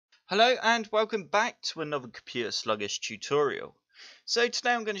Hello and welcome back to another computer sluggish tutorial. So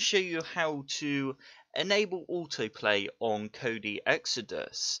today I'm going to show you how to enable autoplay on KODI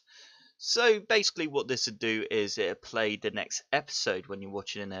Exodus. So basically what this will do is it'll play the next episode when you're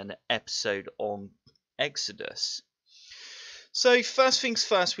watching an episode on Exodus. So first things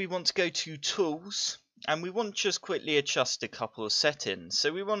first, we want to go to Tools and we want to just quickly adjust a couple of settings.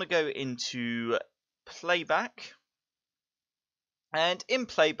 So we want to go into Playback. And in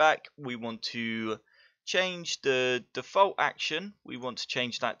playback, we want to change the default action. We want to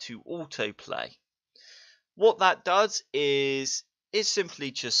change that to autoplay. What that does is it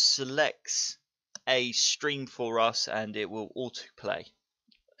simply just selects a stream for us and it will autoplay.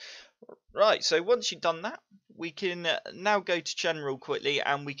 Right, so once you've done that, we can now go to general quickly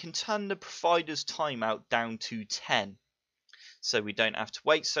and we can turn the provider's timeout down to 10. So we don't have to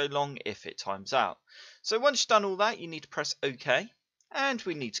wait so long if it times out. So once you've done all that, you need to press OK. And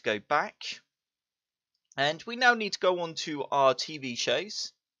we need to go back. And we now need to go on to our TV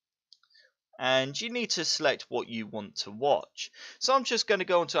shows. And you need to select what you want to watch. So I'm just going to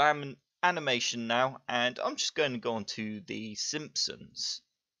go on to animation now. And I'm just going to go on to The Simpsons.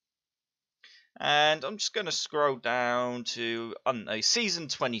 And I'm just going to scroll down to, I don't know, season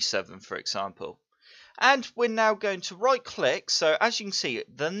 27, for example. And we're now going to right click. So as you can see,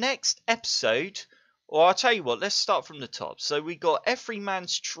 the next episode, or I'll tell you what, let's start from the top. So we got Every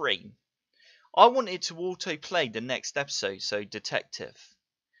Man's Dream. I wanted to autoplay the next episode, so Detective.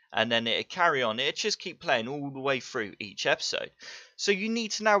 And then it'll carry on. It'll just keep playing all the way through each episode. So you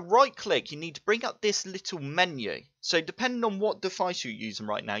need to now right click. You need to bring up this little menu. So depending on what device you're using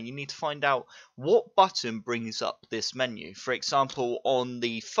right now, you need to find out what button brings up this menu. For example, on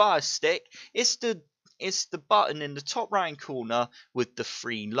the Fire Stick, it's the button in the top right corner with the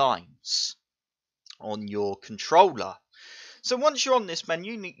 3 lines on your controller. So once you're on this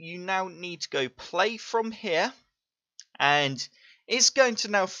menu, you now need to go play from here. And it's going to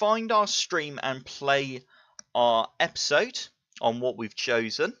now find our stream and play our episode on what we've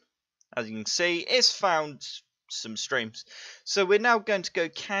chosen. As you can see, it's found some streams. So we're now going to go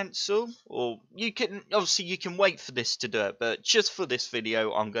cancel. Or you can wait for this to do it. But just for this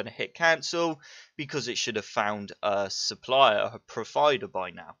video, I'm going to hit cancel. Because it should have found a supplier, a provider by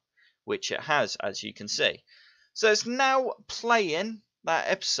now. Which it has, as you can see. So it's now playing that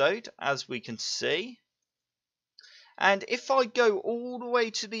episode, as we can see. And if I go all the way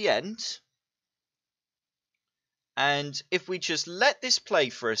to the end, and if we just let this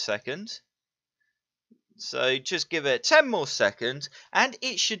play for a second, so just give it 10 more seconds, and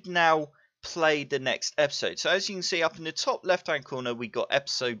it should now play the next episode. So as you can see up in the top left hand corner, we got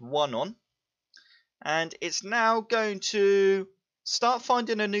episode 1 on. And it's now going to start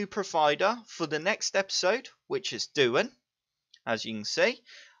finding a new provider for the next episode, which is doing, as you can see.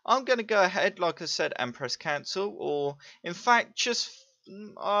 I'm going to go ahead, like I said, and press cancel. Or, in fact, just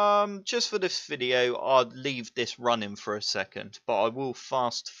for this video, I'll leave this running for a second. But I will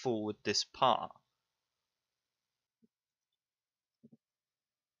fast forward this part.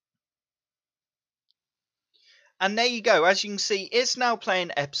 And there you go, as you can see, it's now playing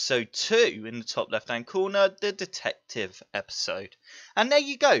episode 2 in the top left hand corner, the detective episode. And there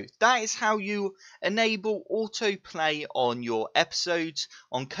you go, that is how you enable autoplay on your episodes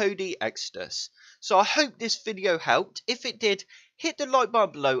on KODI Exodus. So I hope this video helped. If it did, hit the like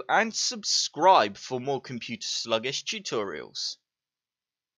button below and subscribe for more computer sluggish tutorials.